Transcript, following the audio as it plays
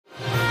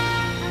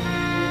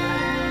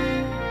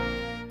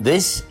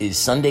This is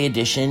Sunday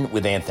Edition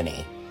with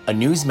Anthony, a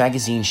news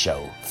magazine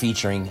show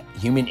featuring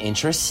human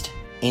interest,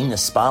 in the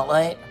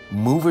spotlight,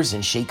 movers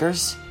and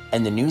shakers,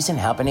 and the news and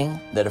happening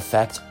that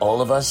affect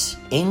all of us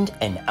in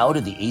and out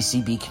of the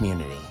ACB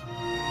community.